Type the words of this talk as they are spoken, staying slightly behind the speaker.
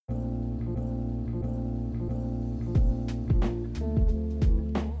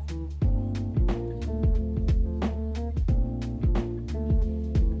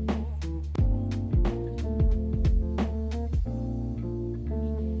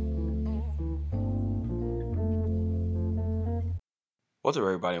What's up,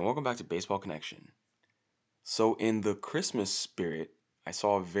 everybody, and welcome back to Baseball Connection. So, in the Christmas spirit, I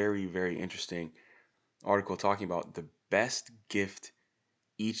saw a very interesting article talking about the best gift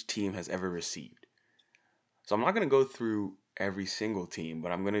each team has ever received. So, I'm not going to go through every single team,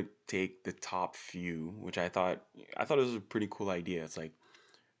 but I'm going to take the top few, which I thought it was a pretty cool idea. It's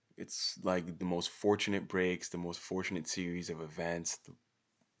like the most fortunate breaks, the most fortunate series of events,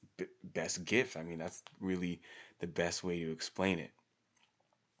 the best gift. I mean, that's really the best way to explain it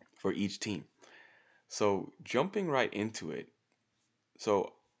for each team. So, jumping right into it.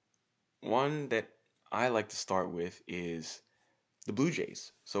 So, one that I like to start with is the Blue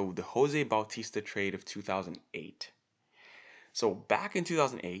Jays. So, the Jose Bautista trade of 2008. So, back in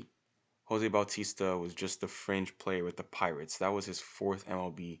 2008, Jose Bautista was just a fringe player with the Pirates. That was his fourth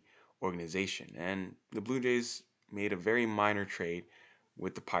MLB organization. And the Blue Jays made a very minor trade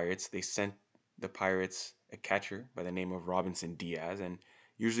with the Pirates. They sent the Pirates a catcher by the name of Robinson Diaz. And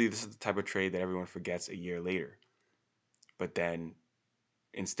usually, this is the type of trade that everyone forgets a year later. But then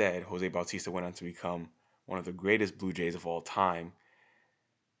instead, Jose Bautista went on to become one of the greatest Blue Jays of all time,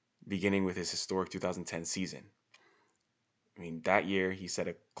 beginning with his historic 2010 season. I mean, that year he set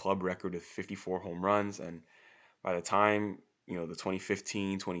a club record of 54 home runs, and by the time, the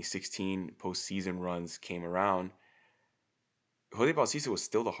 2015, 2016 postseason runs came around, Jose Bautista was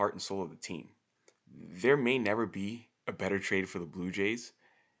still the heart and soul of the team. There may never be a better trade for the Blue Jays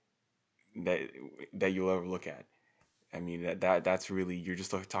that that you'll ever look at. I mean that's really, you're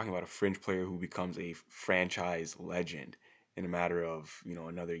just talking about a fringe player who becomes a franchise legend in a matter of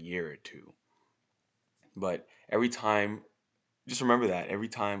another year or two. But every time, just remember that every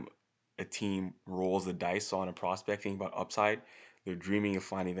time a team rolls the dice on a prospect, thinking about upside, they're dreaming of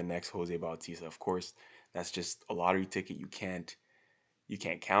finding the next Jose Bautista. Of course, that's just a lottery ticket. You can't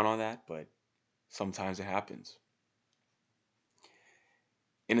count on that, but sometimes it happens.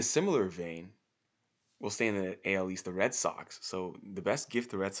 In a similar vein, we'll stay in the AL East, the Red Sox. So the best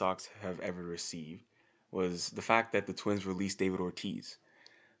gift the Red Sox have ever received was the fact that the Twins released David Ortiz.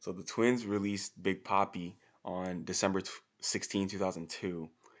 So the Twins released Big Papi on December 16, 2002.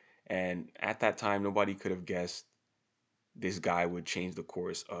 And at that time, nobody could have guessed this guy would change the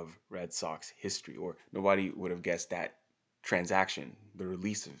course of Red Sox history, or nobody would have guessed that transaction, the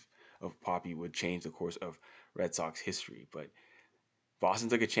release of Papi, would change the course of Red Sox history. But Boston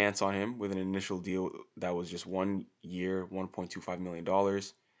took a chance on him with an initial deal that was just 1 year, $1.25 million,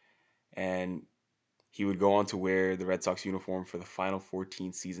 and he would go on to wear the Red Sox uniform for the final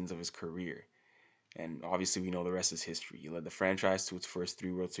 14 seasons of his career. And obviously, we know the rest is history. He led the franchise to its first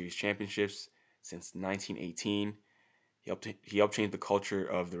three World Series championships since 1918. He helped change the culture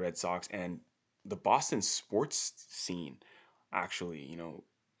of the Red Sox and the Boston sports scene. Actually,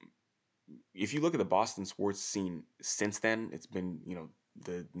 if you look at the Boston sports scene since then, it's been,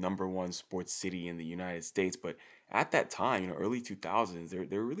 the number one sports city in the United States. But at that time, early 2000s,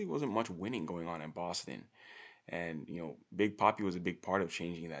 there really wasn't much winning going on in Boston. And, Big Poppy was a big part of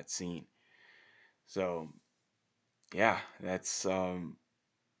changing that scene. So, yeah, that's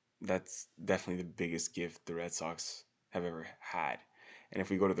definitely the biggest gift the Red Sox have ever had. And if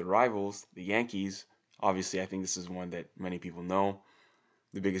we go to the rivals, the Yankees, obviously, I think this is one that many people know.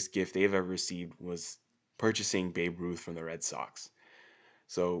 The biggest gift they've ever received was purchasing Babe Ruth from the Red Sox.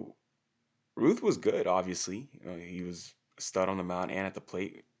 So Ruth was good, obviously. He was a stud on the mound and at the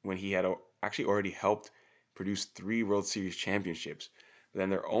plate when he had actually already helped produce three World Series championships. But then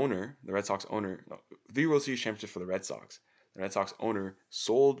their owner, the Red Sox owner, no, three World Series championships for the Red Sox. The Red Sox owner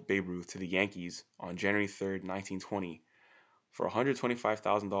sold Babe Ruth to the Yankees on January 3rd, 1920 for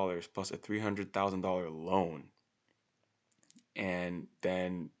 $125,000 plus a $300,000 loan. And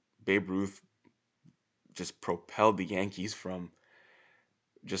then Babe Ruth just propelled the Yankees from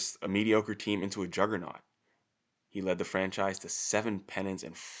just a mediocre team into a juggernaut. He led the franchise to seven pennants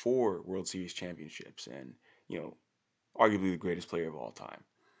and four World Series championships, and arguably the greatest player of all time.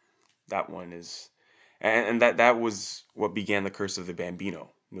 That one is, and that was what began the curse of the Bambino.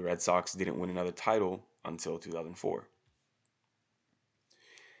 The Red Sox didn't win another title until 2004.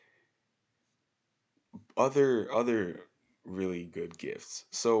 Other really good gifts.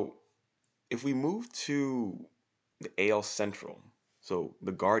 So if we move to the AL Central, so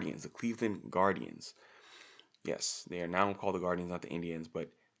the Guardians, the Cleveland Guardians. Yes, they are now called the Guardians, not the Indians, but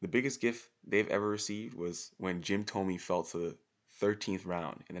the biggest gift they've ever received was when Jim Thome fell to the 13th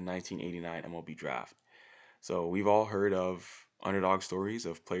round in the 1989 MLB draft. So we've all heard of underdog stories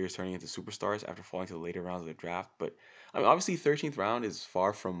of players turning into superstars after falling to the later rounds of the draft, but I mean, obviously 13th round is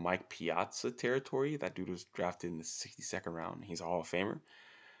far from Mike Piazza territory. That dude was drafted in the 62nd round. He's a Hall of Famer.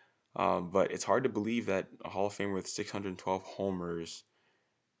 But it's hard to believe that a Hall of Famer with 612 homers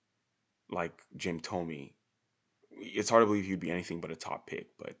like Jim Thome, it's hard to believe he'd be anything but a top pick.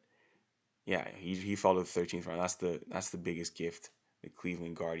 But yeah, he fell to the 13th round. That's the biggest gift the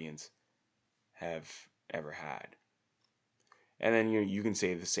Cleveland Guardians have ever had. And then you can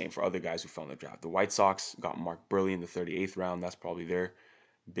say the same for other guys who fell in the draft. The White Sox got Mark Burley in the 38th round. That's probably their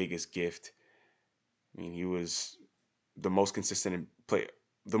biggest gift. I mean, he was the most consistent player,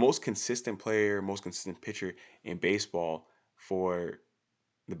 most consistent pitcher in baseball for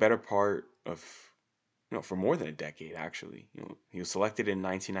the better part of for more than a decade actually. He was selected in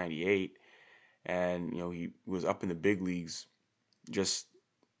 1998, and he was up in the big leagues just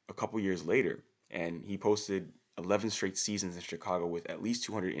a couple years later, and he posted 11 straight seasons in Chicago with at least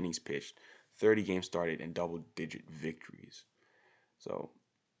 200 innings pitched, 30 games started, and double-digit victories. So,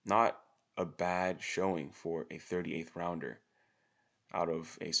 not a bad showing for a 38th rounder out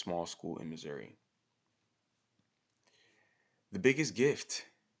of a small school in Missouri. The biggest gift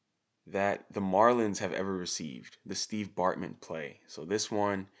that the Marlins have ever received, the Steve Bartman play. So this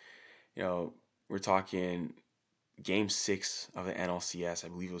one, we're talking Game 6 of the NLCS. I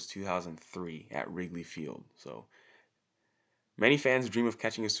believe it was 2003 at Wrigley Field. So many fans dream of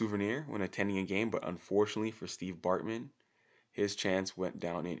catching a souvenir when attending a game, but unfortunately for Steve Bartman, his chance went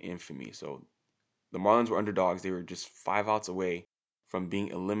down in infamy. So the Marlins were underdogs. They were just 5 outs away from being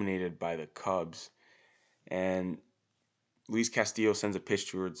eliminated by the Cubs. And Luis Castillo sends a pitch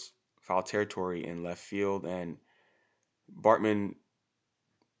towards foul territory in left field, and Bartman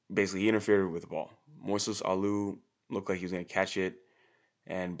basically he interfered with the ball. Moises Alou looked like he was going to catch it,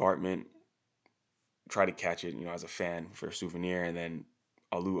 and Bartman tried to catch it, as a fan for a souvenir, and then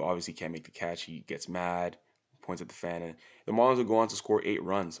Alou obviously can't make the catch. He gets mad, points at the fan, and the Marlins would go on to score 8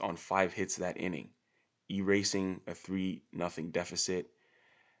 runs on 5 hits that inning, erasing a 3-0 deficit.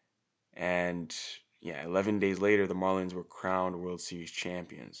 And yeah, 11 days later, the Marlins were crowned World Series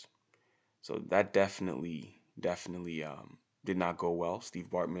champions. So that definitely did not go well. Steve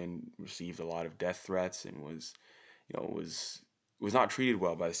Bartman received a lot of death threats and was not treated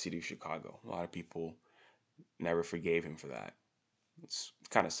well by the city of Chicago. A lot of people never forgave him for that. It's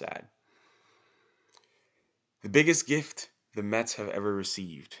kind of sad. The biggest gift the Mets have ever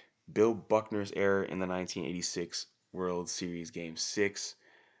received: Bill Buckner's error in the 1986 World Series Game 6.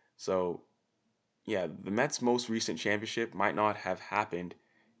 So, yeah, the Mets' most recent championship might not have happened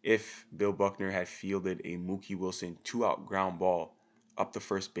if Bill Buckner had fielded a Mookie Wilson 2-out ground ball up the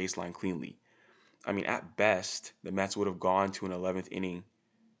first baseline cleanly. I mean, at best, the Mets would have gone to an 11th inning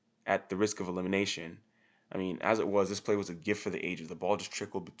at the risk of elimination. I mean, as it was, this play was a gift for the ages. The ball just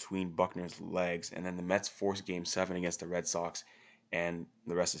trickled between Buckner's legs, and then the Mets forced Game 7 against the Red Sox, and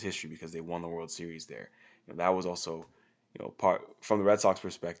the rest is history because they won the World Series there. That was also, part from the Red Sox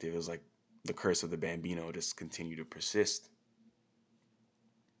perspective, it was like the curse of the Bambino just continued to persist.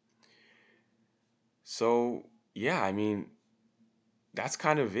 So, yeah, I mean, that's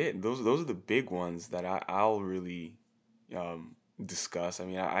kind of it. Those are the big ones that I'll really um, discuss. I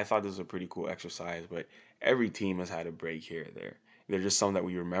mean, I thought this was a pretty cool exercise, but every team has had a break here or there. They're just some that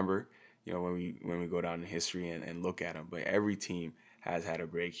we remember, when we go down in history and look at them. But every team has had a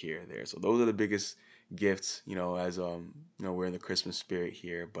break here or there. So those are the biggest gifts, as we're in the Christmas spirit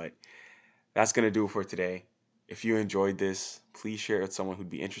here. But that's gonna do it for today. If you enjoyed this, please share it with someone who'd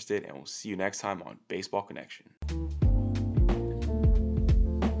be interested, and we'll see you next time on Baseball Connection.